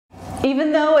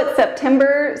Even though it's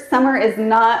September, summer is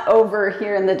not over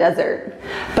here in the desert.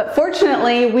 But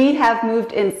fortunately, we have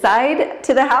moved inside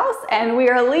to the house and we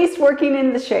are at least working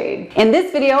in the shade. In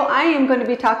this video, I am going to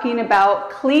be talking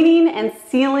about cleaning and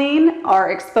sealing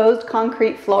our exposed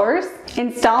concrete floors,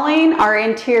 installing our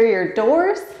interior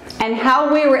doors, and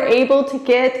how we were able to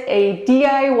get a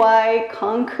DIY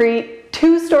concrete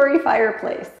 2-story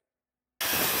fireplace.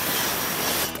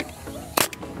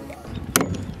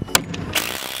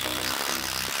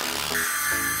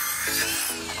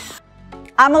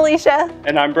 I'm Alicia.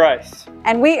 And I'm Bryce.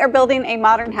 And we are building a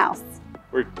modern house.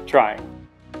 We're trying.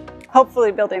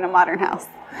 Hopefully building a modern house.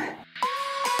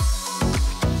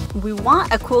 We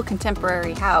want a cool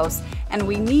contemporary house and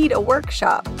we need a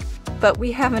workshop, but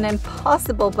we have an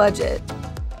impossible budget.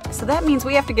 So that means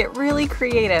we have to get really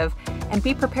creative and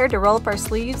be prepared to roll up our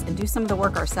sleeves and do some of the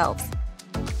work ourselves.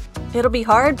 It'll be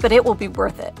hard, but it will be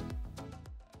worth it.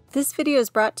 This video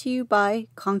is brought to you by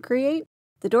Concreate,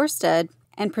 The Door Stud,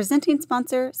 and presenting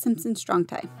sponsor, Simpson Strong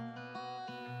Tie.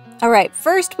 All right,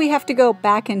 first we have to go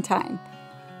back in time.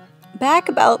 Back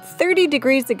about 30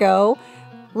 degrees ago,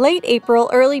 late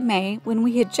April, early May, when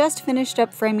we had just finished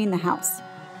up framing the house.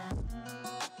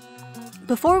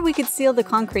 Before we could seal the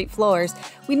concrete floors,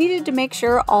 we needed to make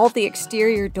sure all the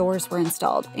exterior doors were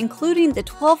installed, including the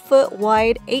 12-foot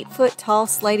wide, 8-foot tall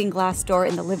sliding glass door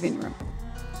in the living room.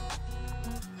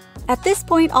 At this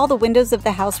point, all the windows of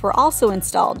the house were also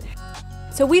installed,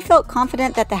 so we felt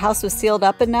confident that the house was sealed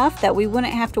up enough that we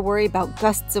wouldn't have to worry about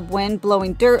gusts of wind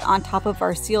blowing dirt on top of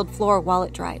our sealed floor while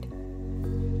it dried.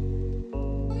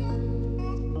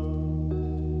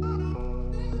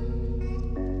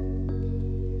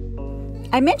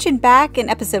 I mentioned back in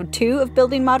episode 2 of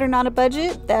Building Modern on a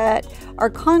Budget that our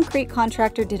concrete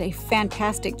contractor did a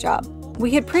fantastic job.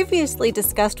 We had previously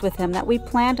discussed with him that we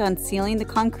planned on sealing the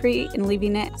concrete and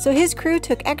leaving it, so his crew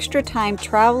took extra time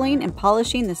traveling and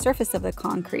polishing the surface of the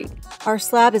concrete. Our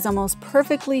slab is almost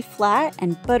perfectly flat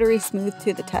and buttery smooth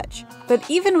to the touch. But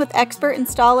even with expert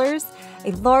installers,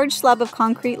 a large slab of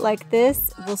concrete like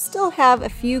this will still have a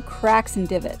few cracks and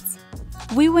divots.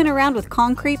 We went around with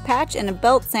concrete patch and a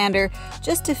belt sander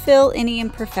just to fill any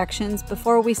imperfections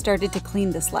before we started to clean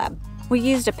the slab. We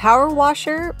used a power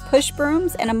washer, push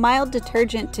brooms, and a mild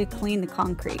detergent to clean the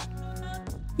concrete.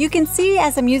 You can see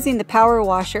as I'm using the power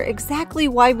washer exactly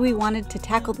why we wanted to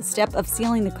tackle the step of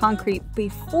sealing the concrete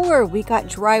before we got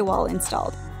drywall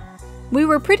installed. We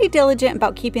were pretty diligent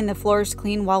about keeping the floors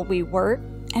clean while we worked,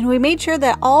 and we made sure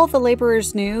that all the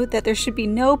laborers knew that there should be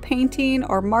no painting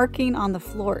or marking on the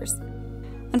floors.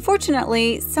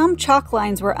 Unfortunately, some chalk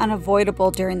lines were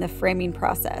unavoidable during the framing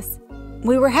process.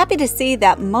 We were happy to see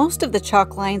that most of the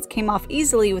chalk lines came off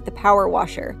easily with the power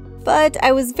washer, but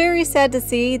I was very sad to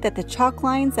see that the chalk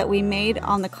lines that we made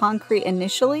on the concrete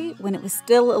initially, when it was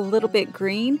still a little bit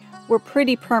green, were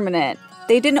pretty permanent.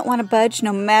 They didn't want to budge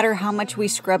no matter how much we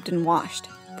scrubbed and washed.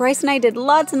 Bryce and I did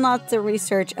lots and lots of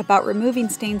research about removing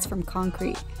stains from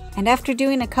concrete, and after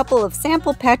doing a couple of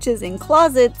sample patches in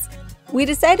closets, we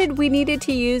decided we needed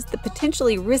to use the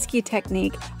potentially risky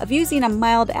technique of using a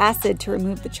mild acid to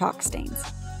remove the chalk stains.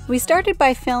 We started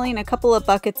by filling a couple of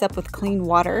buckets up with clean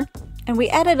water, and we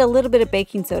added a little bit of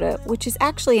baking soda, which is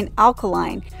actually an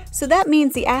alkaline, so that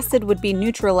means the acid would be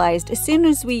neutralized as soon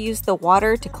as we used the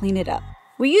water to clean it up.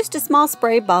 We used a small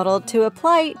spray bottle to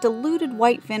apply diluted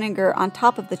white vinegar on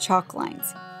top of the chalk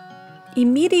lines.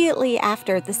 Immediately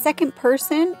after, the second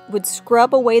person would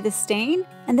scrub away the stain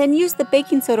and then use the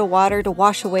baking soda water to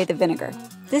wash away the vinegar.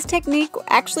 This technique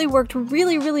actually worked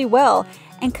really well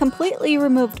and completely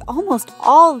removed almost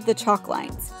all of the chalk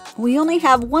lines. We only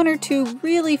have 1 or 2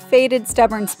 really faded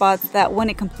stubborn spots that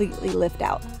wouldn't completely lift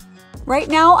out. Right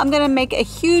now, I'm going to make a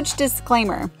huge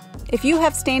disclaimer. If you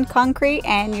have stained concrete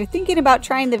and you're thinking about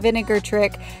trying the vinegar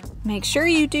trick, make sure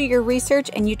you do your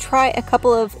research and you try a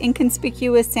couple of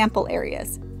inconspicuous sample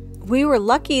areas. We were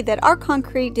lucky that our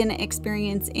concrete didn't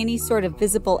experience any sort of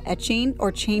visible etching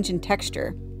or change in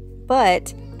texture.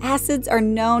 But acids are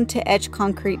known to etch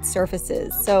concrete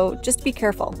surfaces, so just be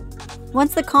careful.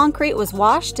 Once the concrete was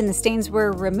washed and the stains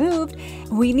were removed,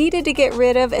 we needed to get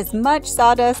rid of as much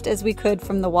sawdust as we could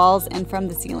from the walls and from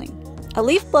the ceiling. A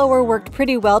leaf blower worked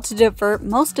pretty well to divert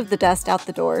most of the dust out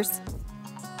the doors.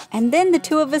 And then the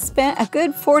two of us spent a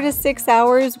good 4 to 6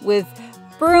 hours with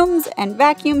brooms and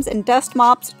vacuums and dust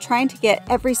mops trying to get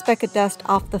every speck of dust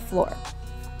off the floor.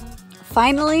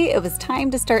 Finally, it was time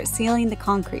to start sealing the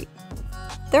concrete.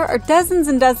 There are dozens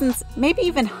and dozens, maybe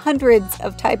even hundreds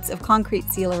of types of concrete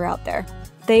sealer out there.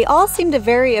 They all seem to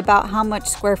vary about how much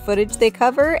square footage they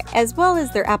cover, as well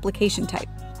as their application type.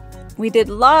 We did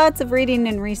lots of reading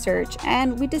and research,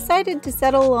 and we decided to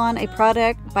settle on a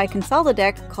product by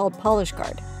Consolidec called Polish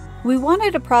Guard. We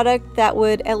wanted a product that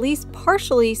would at least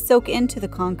partially soak into the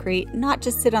concrete, not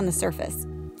just sit on the surface.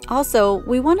 Also,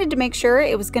 we wanted to make sure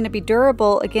it was going to be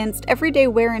durable against everyday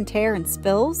wear and tear and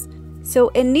spills, so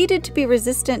it needed to be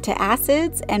resistant to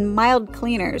acids and mild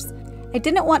cleaners. I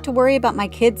didn't want to worry about my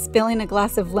kids spilling a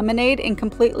glass of lemonade and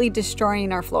completely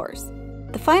destroying our floors.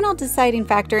 The final deciding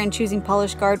factor in choosing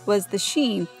Polish Guard was the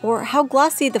sheen, or how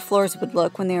glossy the floors would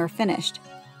look when they were finished.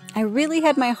 I really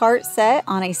had my heart set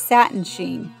on a satin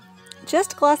sheen.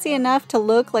 Just glossy enough to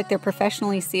look like they're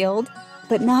professionally sealed,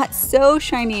 but not so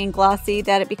shiny and glossy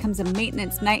that it becomes a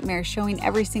maintenance nightmare showing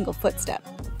every single footstep.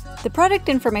 The product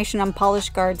information on Polish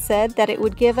Guard said that it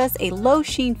would give us a low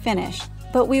sheen finish,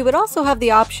 but we would also have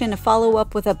the option to follow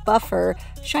up with a buffer,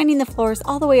 shining the floors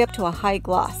all the way up to a high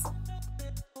gloss.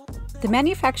 The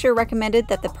manufacturer recommended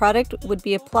that the product would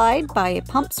be applied by a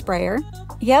pump sprayer,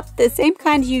 yep, the same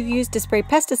kind you use to spray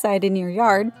pesticide in your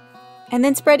yard, and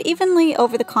then spread evenly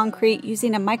over the concrete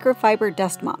using a microfiber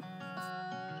dust mop.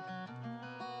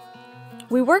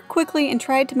 We worked quickly and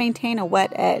tried to maintain a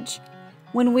wet edge.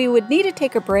 When we would need to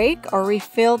take a break or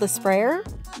refill the sprayer,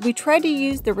 we tried to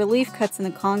use the relief cuts in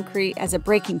the concrete as a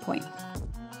breaking point.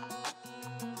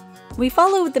 We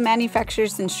followed the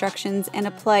manufacturer's instructions and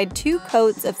applied 2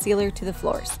 coats of sealer to the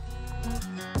floors.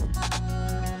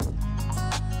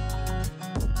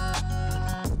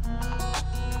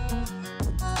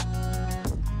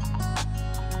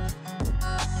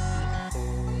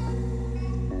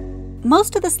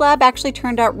 Most of the slab actually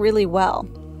turned out really well,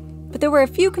 but there were a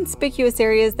few conspicuous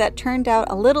areas that turned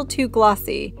out a little too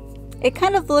glossy. It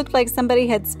kind of looked like somebody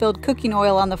had spilled cooking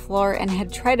oil on the floor and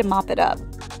had tried to mop it up.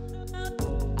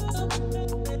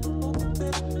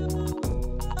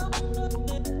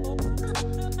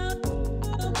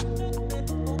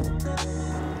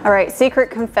 Alright,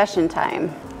 secret confession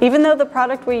time. Even though the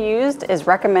product we used is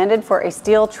recommended for a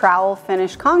steel trowel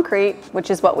finish concrete,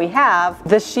 which is what we have,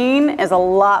 the sheen is a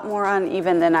lot more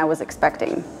uneven than I was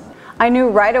expecting. I knew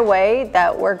right away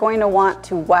that we're going to want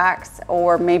to wax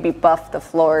or maybe buff the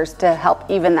floors to help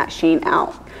even that sheen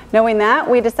out. Knowing that,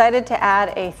 we decided to add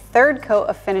a 3rd coat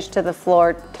of finish to the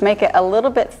floor to make it a little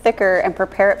bit thicker and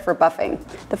prepare it for buffing.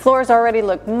 The floors already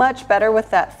look much better with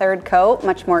that 3rd coat,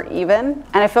 much more even,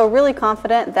 and I feel really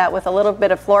confident that with a little bit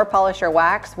of floor polish or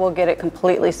wax, we'll get it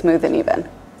completely smooth and even.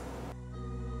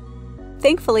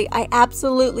 Thankfully, I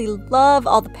absolutely love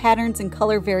all the patterns and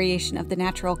color variation of the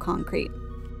natural concrete.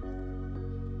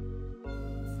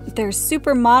 They're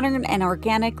super modern and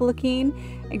organic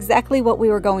looking, exactly what we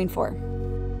were going for.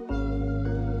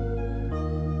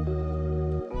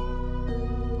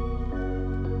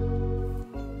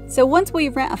 So once we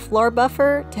rent a floor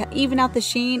buffer to even out the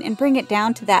sheen and bring it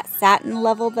down to that satin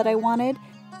level that I wanted,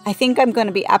 I think I'm going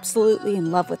to be absolutely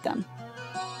in love with them.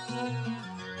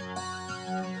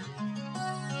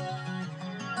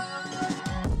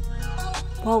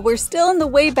 While we're still in the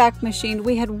Wayback Machine,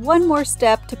 we had one more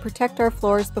step to protect our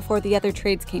floors before the other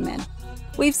trades came in.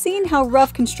 We've seen how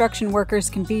rough construction workers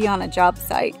can be on a job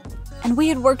site, and we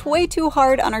had worked way too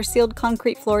hard on our sealed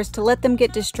concrete floors to let them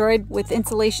get destroyed with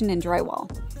insulation and drywall.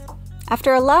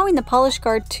 After allowing the Polish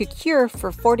Guard to cure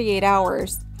for 48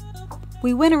 hours,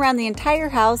 we went around the entire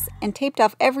house and taped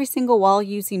off every single wall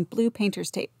using blue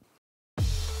painter's tape.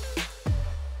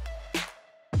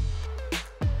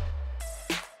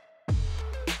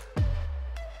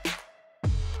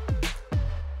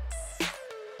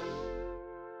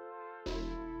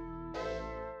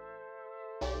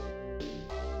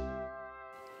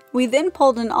 We then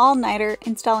pulled an all-nighter,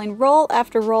 installing roll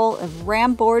after roll of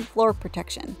Ram board floor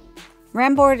protection.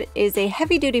 Ram board is a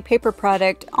heavy-duty paper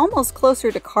product, almost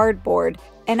closer to cardboard,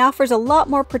 and offers a lot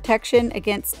more protection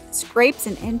against scrapes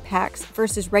and impacts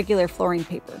versus regular flooring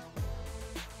paper.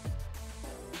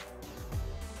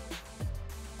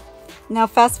 Now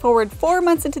fast forward 4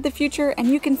 months into the future and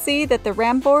you can see that the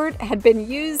Ram board had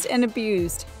been used and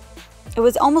abused. It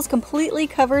was almost completely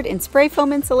covered in spray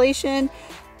foam insulation,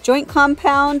 joint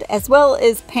compound, as well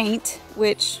as paint,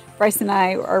 which Bryce and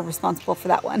I are responsible for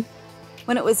that one.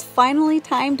 When it was finally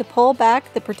time to pull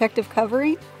back the protective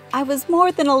covering, I was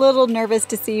more than a little nervous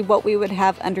to see what we would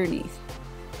have underneath.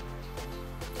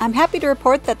 I'm happy to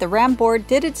report that the Ram board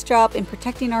did its job in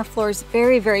protecting our floors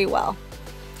very, very well.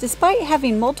 Despite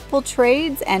having multiple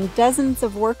trades and dozens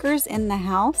of workers in the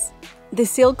house, the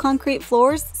sealed concrete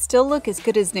floors still look as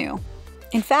good as new.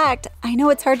 In fact, I know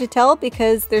it's hard to tell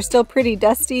because they're still pretty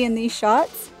dusty in these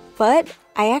shots, but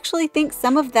I actually think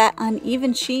some of that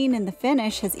uneven sheen in the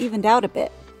finish has evened out a bit.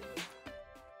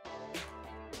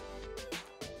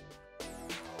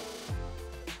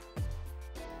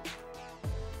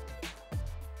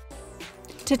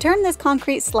 To turn this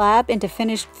concrete slab into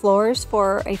finished floors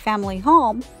for a family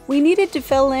home, we needed to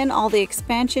fill in all the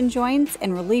expansion joints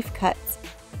and relief cuts.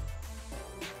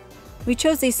 We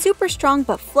chose a super strong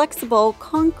but flexible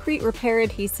concrete repair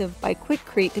adhesive by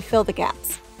Quikrete to fill the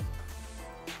gaps.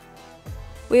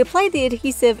 We applied the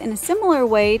adhesive in a similar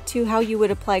way to how you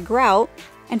would apply grout,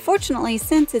 and fortunately,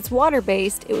 since it's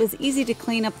water-based, it was easy to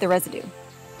clean up the residue.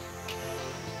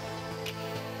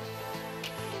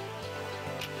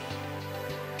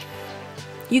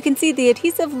 You can see the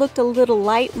adhesive looked a little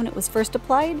light when it was first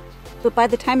applied, but by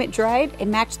the time it dried, it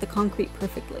matched the concrete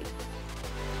perfectly.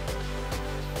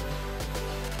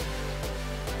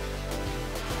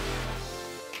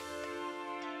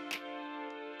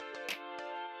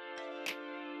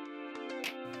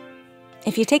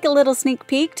 If you take a little sneak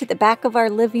peek to the back of our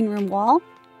living room wall,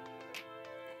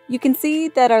 you can see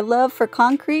that our love for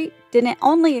concrete didn't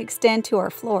only extend to our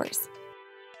floors.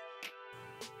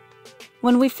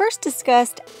 When we first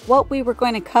discussed what we were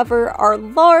going to cover our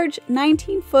large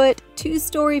 19-foot,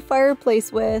 2-story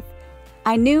fireplace with,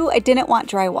 I knew I didn't want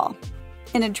drywall.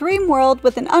 In a dream world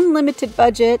with an unlimited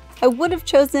budget, I would have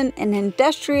chosen an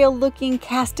industrial-looking,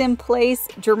 cast-in-place,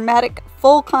 dramatic,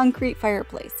 full concrete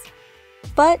fireplace.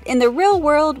 But in the real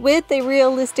world, with a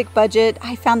realistic budget,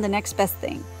 I found the next best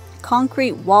thing: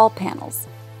 concrete wall panels.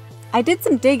 I did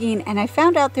some digging and I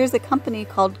found out there's a company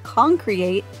called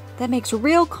Concreate that makes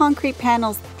real concrete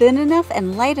panels thin enough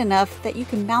and light enough that you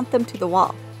can mount them to the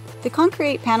wall. The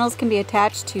Concreate panels can be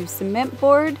attached to cement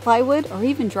board, plywood, or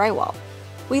even drywall.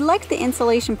 We liked the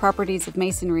insulation properties of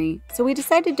masonry, so we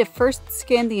decided to first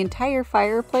skin the entire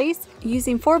fireplace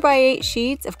using 4x8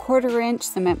 sheets of 1/4-inch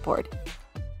cement board.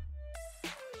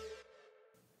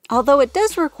 Although it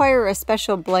does require a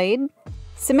special blade,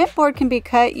 cement board can be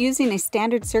cut using a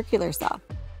standard circular saw.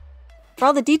 For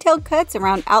all the detailed cuts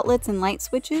around outlets and light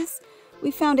switches,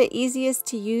 we found it easiest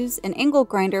to use an angle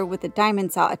grinder with a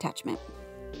diamond saw attachment.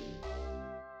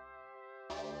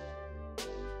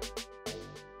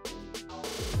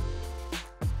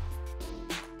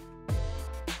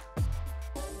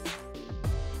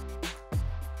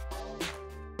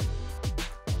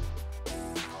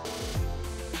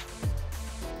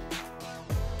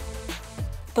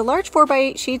 The large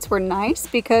 4x8 sheets were nice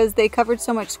because they covered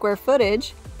so much square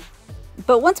footage,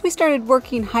 but once we started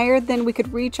working higher than we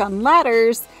could reach on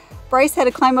ladders, Bryce had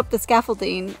to climb up the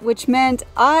scaffolding, which meant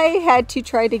I had to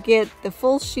try to get the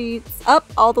full sheets up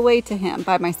all the way to him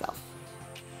by myself.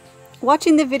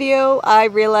 Watching the video, I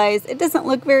realized it doesn't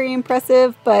look very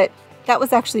impressive, but that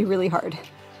was actually really hard.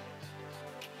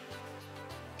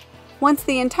 Once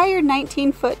the entire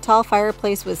 19-foot tall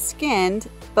fireplace was skinned,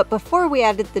 but before we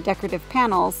added the decorative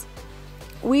panels,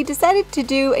 we decided to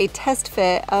do a test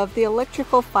fit of the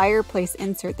electrical fireplace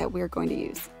insert that we were going to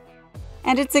use.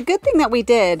 And it's a good thing that we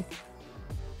did.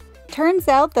 Turns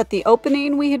out that the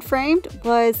opening we had framed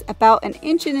was about 1 1/8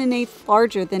 inches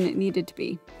larger than it needed to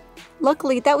be.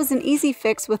 Luckily, that was an easy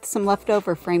fix with some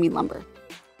leftover framing lumber.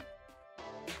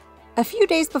 A few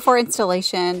days before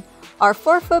installation, our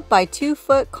 4-foot by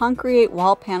 2-foot Concreate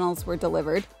wall panels were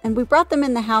delivered, and we brought them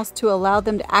in the house to allow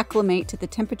them to acclimate to the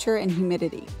temperature and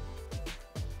humidity.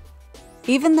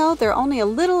 Even though they're only a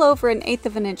little over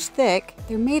 1/8 inch thick,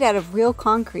 they're made out of real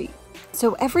concrete.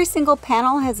 So every single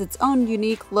panel has its own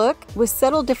unique look with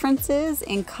subtle differences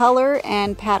in color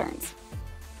and patterns.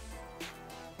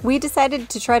 We decided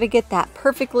to try to get that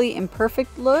perfectly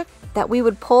imperfect look that we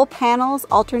would pull panels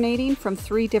alternating from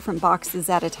 3 different boxes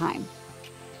at a time.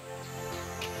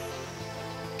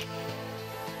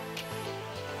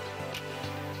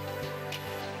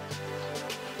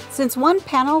 Since one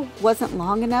panel wasn't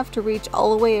long enough to reach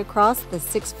all the way across the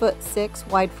 6'6"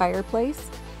 wide fireplace,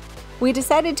 we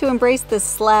decided to embrace the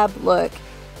slab look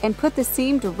and put the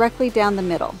seam directly down the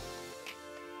middle.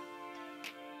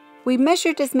 We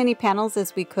measured as many panels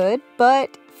as we could,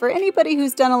 but for anybody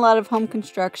who's done a lot of home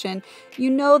construction, you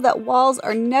know that walls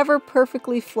are never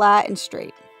perfectly flat and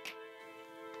straight.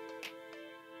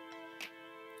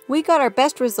 We got our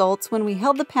best results when we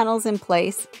held the panels in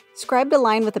place, scribed a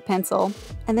line with a pencil,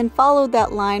 and then followed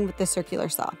that line with the circular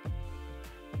saw.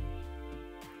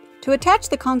 To attach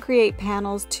the Concreate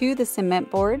panels to the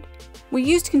cement board, we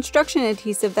used construction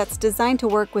adhesive that's designed to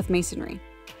work with masonry.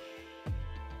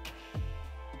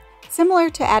 Similar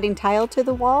to adding tile to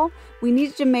the wall, we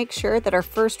needed to make sure that our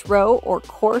first row or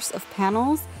course of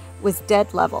panels was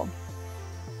dead level.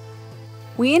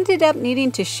 We ended up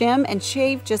needing to shim and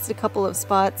shave just a couple of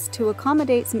spots to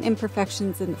accommodate some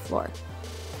imperfections in the floor.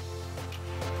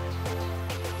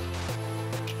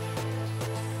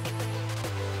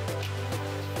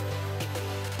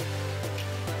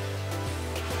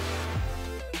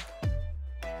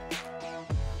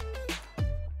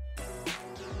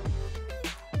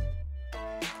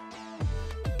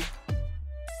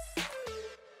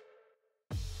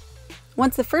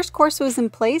 Once the first course was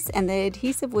in place and the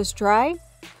adhesive was dry,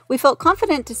 we felt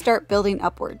confident to start building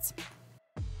upwards.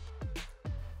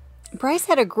 Bryce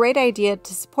had a great idea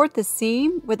to support the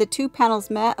seam where the two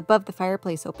panels met above the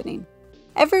fireplace opening.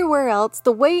 Everywhere else,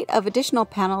 the weight of additional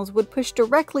panels would push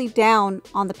directly down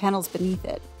on the panels beneath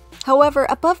it. However,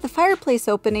 above the fireplace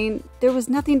opening, there was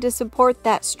nothing to support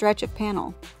that stretch of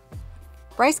panel.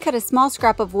 Bryce cut a small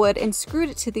scrap of wood and screwed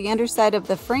it to the underside of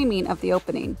the framing of the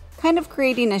opening, kind of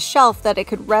creating a shelf that it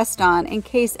could rest on in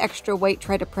case extra weight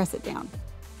tried to press it down.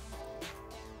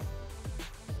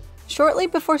 Shortly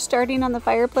before starting on the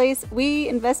fireplace, we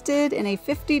invested in a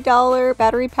 $50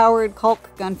 battery-powered caulk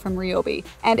gun from Ryobi,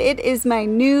 and it is my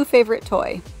new favorite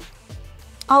toy.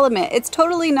 I'll admit, it's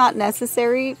totally not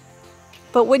necessary,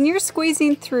 but when you're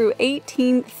squeezing through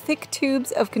 18 thick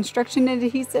tubes of construction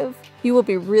adhesive, you will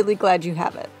be really glad you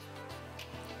have it.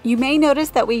 You may notice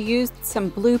that we used some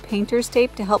blue painter's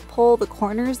tape to help pull the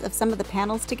corners of some of the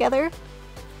panels together.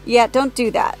 Yeah, don't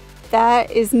do that.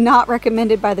 That is not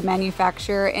recommended by the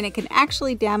manufacturer, and it can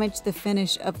actually damage the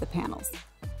finish of the panels.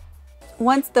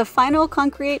 Once the final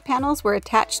concrete panels were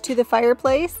attached to the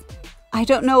fireplace, I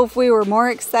don't know if we were more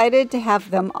excited to have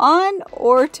them on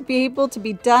or to be able to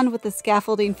be done with the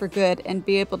scaffolding for good and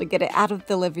be able to get it out of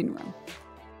the living room.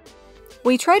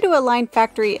 We tried to align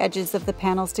factory edges of the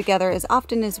panels together as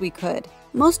often as we could.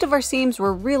 Most of our seams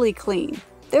were really clean.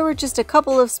 There were just a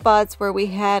couple of spots where we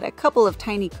had a couple of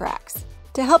tiny cracks.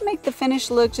 To help make the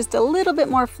finish look just a little bit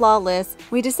more flawless,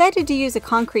 we decided to use a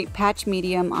concrete patch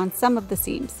medium on some of the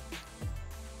seams.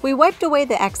 We wiped away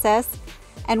the excess,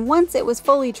 and once it was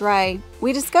fully dry,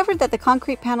 we discovered that the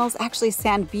concrete panels actually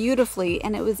sand beautifully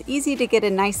and it was easy to get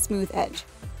a nice smooth edge.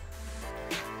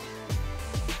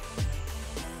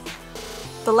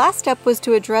 The last step was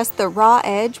to address the raw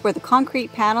edge where the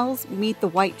concrete panels meet the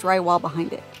white drywall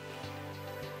behind it.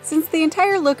 Since the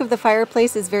entire look of the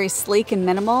fireplace is very sleek and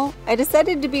minimal, I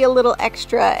decided to be a little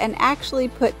extra and actually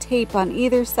put tape on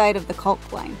either side of the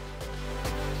caulk line.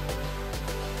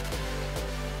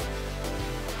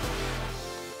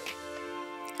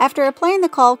 After applying the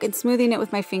caulk and smoothing it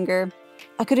with my finger,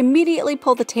 I could immediately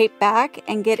pull the tape back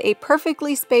and get a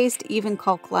perfectly spaced, even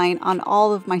caulk line on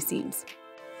all of my seams.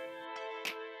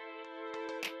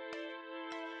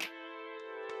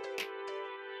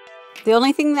 The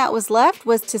only thing that was left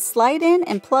was to slide in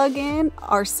and plug in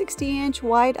our 60-inch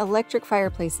wide electric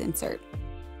fireplace insert.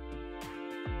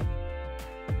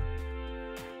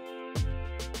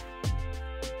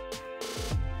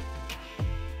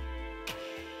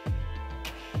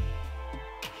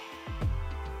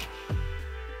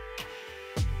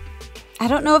 I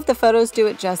don't know if the photos do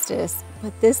it justice,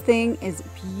 but this thing is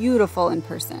beautiful in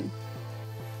person.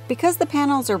 Because the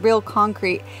panels are real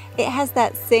concrete, it has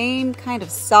that same kind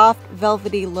of soft,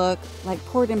 velvety look like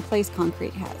poured-in-place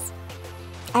concrete has.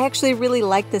 I actually really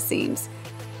like the seams.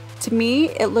 To me,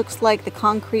 it looks like the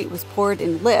concrete was poured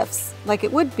in lifts, like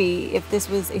it would be if this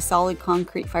was a solid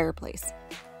concrete fireplace.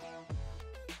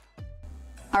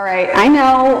 All right, I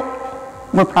know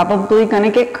we're probably going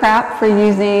to get crap for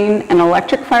using an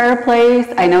electric fireplace.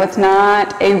 I know it's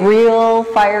not a real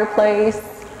fireplace,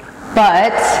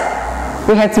 but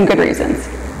we had some good reasons.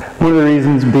 One of the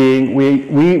reasons being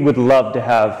we would love to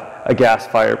have a gas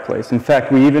fireplace. In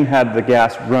fact, we even had the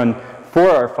gas run for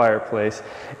our fireplace.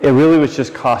 It really was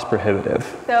just cost prohibitive.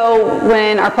 So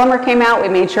when our plumber came out, we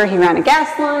made sure he ran a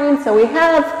gas line. So we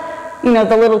have, you know,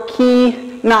 the little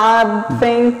key knob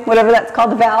thing, whatever that's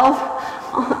called, the valve.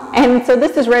 And so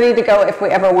this is ready to go if we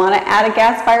ever want to add a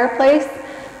gas fireplace.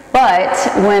 But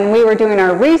when we were doing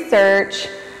our research,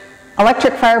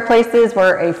 electric fireplaces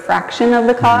were a fraction of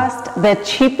the cost. The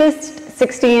cheapest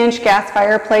 60-inch gas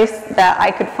fireplace that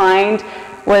I could find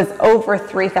was over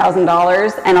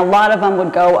 $3,000, and a lot of them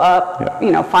would go up,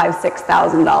 you know, $5,000,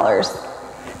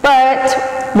 $6,000.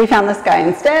 But we found this guy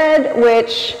instead,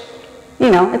 which, you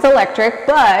know, it's electric,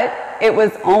 but it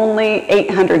was only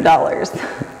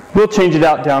 $800. We'll change it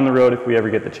out down the road if we ever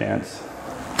get the chance.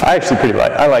 I actually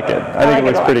I like it. I think it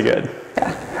looks pretty good.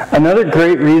 Yeah. Another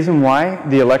great reason why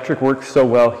the electric works so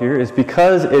well here is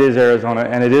because it is Arizona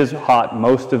and it is hot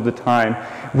most of the time.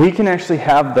 We can actually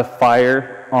have the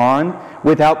fire on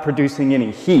without producing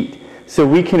any heat. So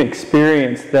we can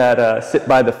experience that sit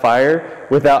by the fire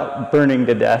without burning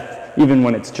to death, even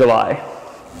when it's July.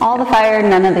 All the fire,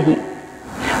 none of the heat.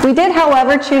 We did,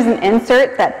 however, choose an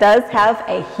insert that does have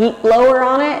a heat blower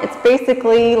on it. It's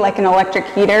basically like an electric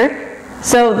heater.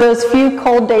 So those few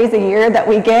cold days a year that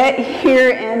we get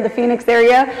here in the Phoenix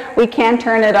area, we can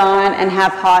turn it on and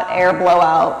have hot air blow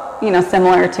out, you know,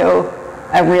 similar to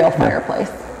a real fireplace.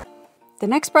 The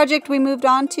next project we moved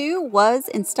on to was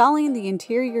installing the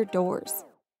interior doors.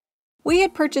 We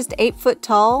had purchased 8-foot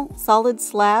tall, solid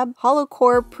slab, hollow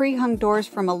core pre-hung doors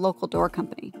from a local door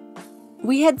company.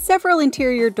 We had several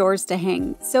interior doors to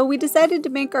hang, so we decided to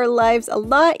make our lives a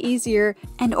lot easier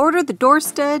and ordered the Door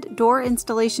Stud door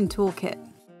installation toolkit.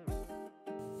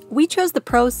 We chose the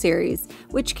Pro series,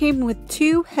 which came with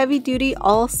 2 heavy-duty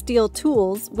all-steel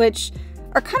tools, which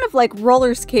are kind of like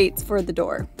roller skates for the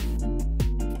door.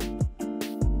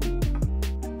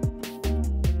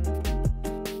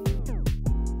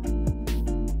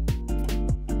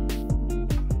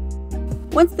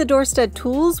 Once the door stud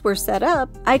tools were set up,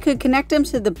 I could connect them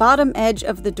to the bottom edge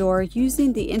of the door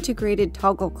using the integrated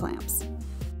toggle clamps.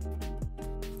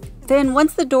 Then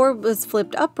once the door was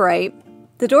flipped upright,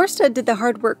 the door stud did the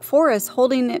hard work for us,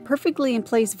 holding it perfectly in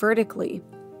place vertically.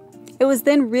 It was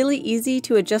then really easy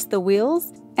to adjust the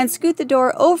wheels and scoot the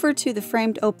door over to the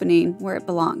framed opening where it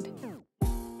belonged.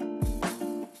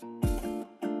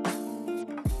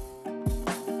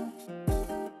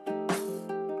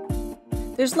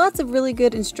 There's lots of really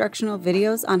good instructional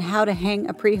videos on how to hang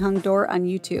a pre-hung door on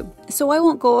YouTube, so I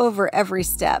won't go over every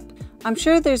step. I'm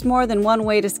sure there's more than one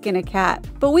way to skin a cat,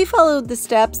 but we followed the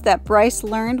steps that Bryce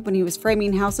learned when he was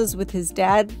framing houses with his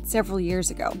dad several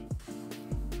years ago.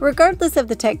 Regardless of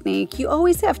the technique, you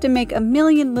always have to make a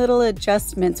million little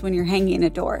adjustments when you're hanging a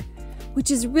door, which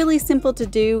is really simple to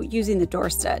do using the door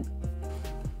stud.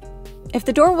 If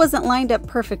the door wasn't lined up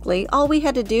perfectly, all we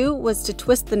had to do was to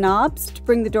twist the knobs to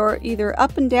bring the door either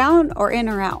up and down or in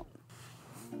or out.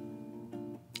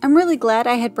 I'm really glad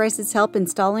I had Bryce's help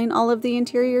installing all of the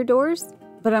interior doors,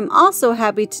 but I'm also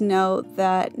happy to know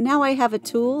that now I have a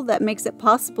tool that makes it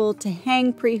possible to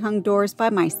hang pre-hung doors by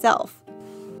myself.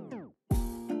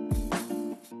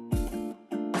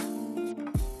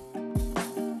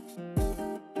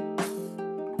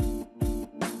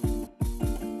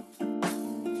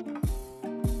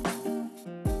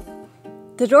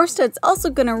 The door stud's also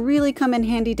going to really come in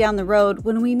handy down the road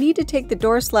when we need to take the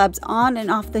door slabs on and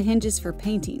off the hinges for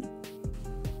painting.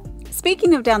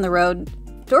 Speaking of down the road,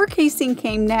 door casing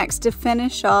came next to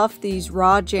finish off these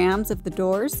raw jambs of the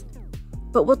doors,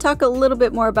 but we'll talk a little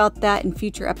bit more about that in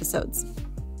future episodes.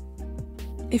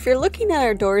 If you're looking at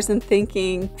our doors and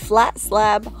thinking flat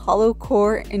slab, hollow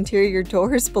core interior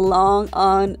doors belong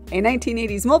on a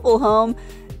 1980s mobile home,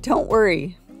 don't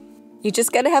worry. You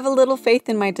just gotta have a little faith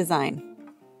in my design.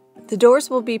 The doors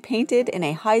will be painted in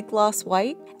a high gloss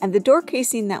white, and the door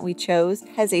casing that we chose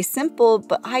has a simple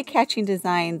but eye-catching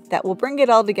design that will bring it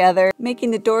all together,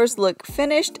 making the doors look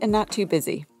finished and not too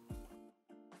busy.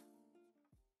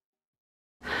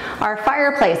 Our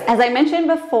fireplace. As I mentioned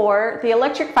before, the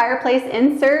electric fireplace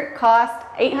insert cost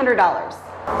 $800.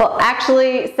 Well,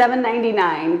 actually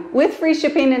 $799 with free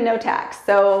shipping and no tax,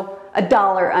 so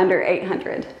 $1 under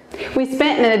 $800. We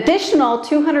spent an additional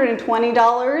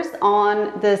 $220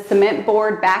 on the cement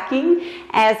board backing,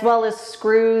 as well as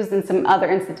screws and some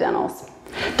other incidentals.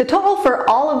 The total for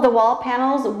all of the wall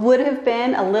panels would have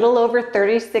been a little over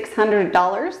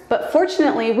 $3,600, but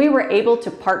fortunately we were able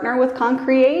to partner with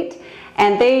Concrete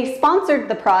and they sponsored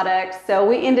the product, so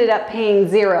we ended up paying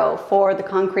 $0 for the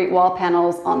concrete wall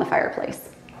panels on the fireplace.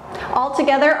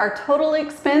 Altogether, our total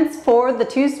expense for the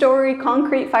 2-story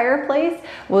concrete fireplace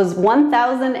was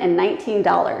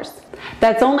 $1,019.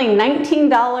 That's only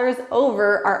 $19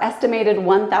 over our estimated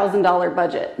 $1,000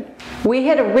 budget. We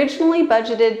had originally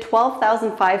budgeted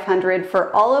 $12,500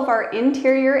 for all of our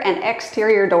interior and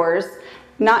exterior doors,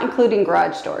 not including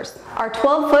garage doors. Our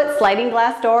 12-foot sliding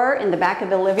glass door in the back of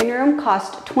the living room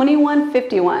cost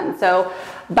 $2,151, so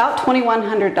about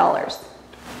 $2,100.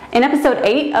 In episode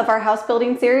 8 of our house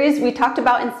building series, we talked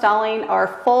about installing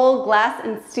our full glass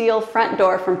and steel front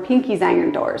door from Pinky's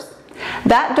Iron Doors.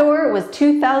 That door was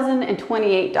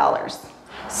 $2,028.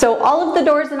 So all of the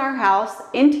doors in our house,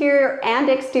 interior and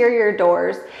exterior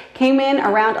doors, came in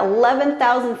around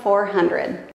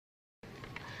 $11,400.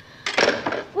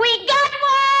 We got one!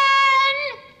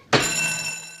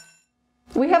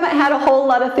 We haven't had a whole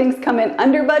lot of things come in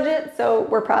under budget, so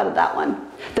we're proud of that one.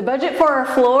 The budget for our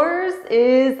floors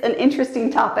is an interesting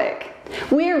topic.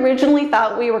 We originally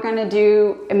thought we were going to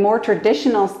do a more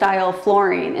traditional style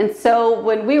flooring, and so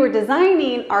when we were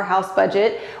designing our house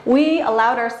budget, we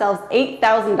allowed ourselves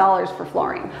 $8,000 for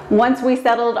flooring. Once we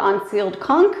settled on sealed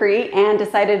concrete and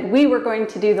decided we were going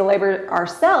to do the labor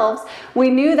ourselves, we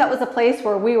knew that was a place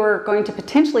where we were going to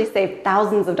potentially save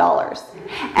thousands of dollars.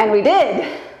 And we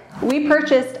did. We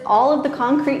purchased all of the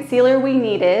concrete sealer we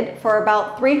needed for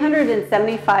about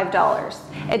 $375.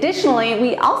 Additionally,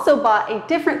 we also bought a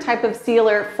different type of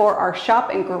sealer for our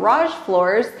shop and garage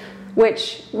floors,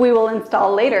 which we will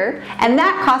install later, and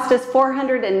that cost us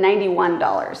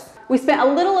 $491. We spent a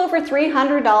little over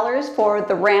 $300 for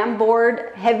the ram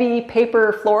board heavy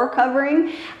paper floor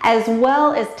covering, as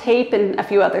well as tape and a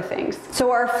few other things.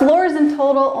 So our floors in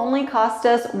total only cost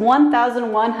us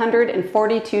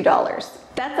 $1,142.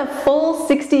 That's a full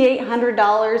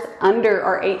 $6,800 under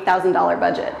our $8,000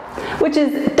 budget, which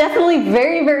is definitely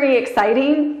very, very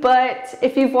exciting. But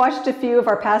if you've watched a few of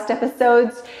our past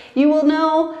episodes, you will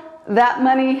know that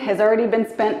money has already been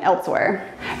spent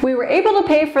elsewhere. We were able to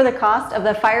pay for the cost of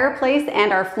the fireplace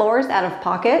and our floors out of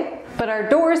pocket, but our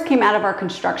doors came out of our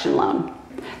construction loan.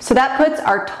 So that puts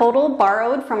our total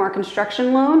borrowed from our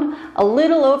construction loan a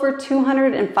little over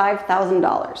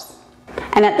 $205,000.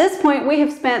 And at this point, we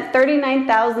have spent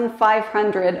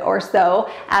 $39,500 or so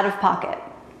out of pocket.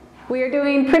 We are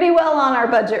doing pretty well on our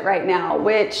budget right now,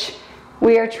 which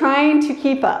we are trying to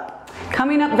keep up.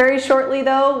 Coming up very shortly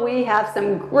though, we have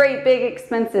some great big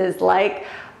expenses like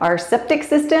our septic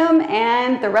system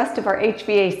and the rest of our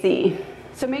HVAC.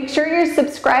 So make sure you're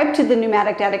subscribed to the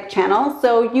Pneumatic Attic channel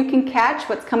so you can catch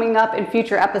what's coming up in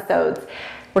future episodes.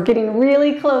 We're getting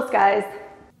really close, guys.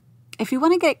 If you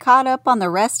want to get caught up on the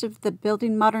rest of the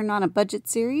Building Modern on a Budget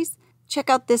series, check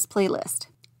out this playlist.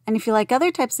 And if you like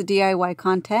other types of DIY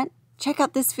content, check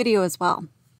out this video as well.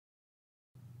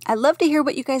 I'd love to hear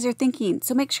what you guys are thinking,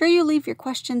 so make sure you leave your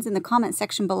questions in the comment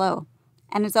section below.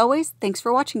 And as always, thanks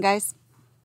for watching, guys.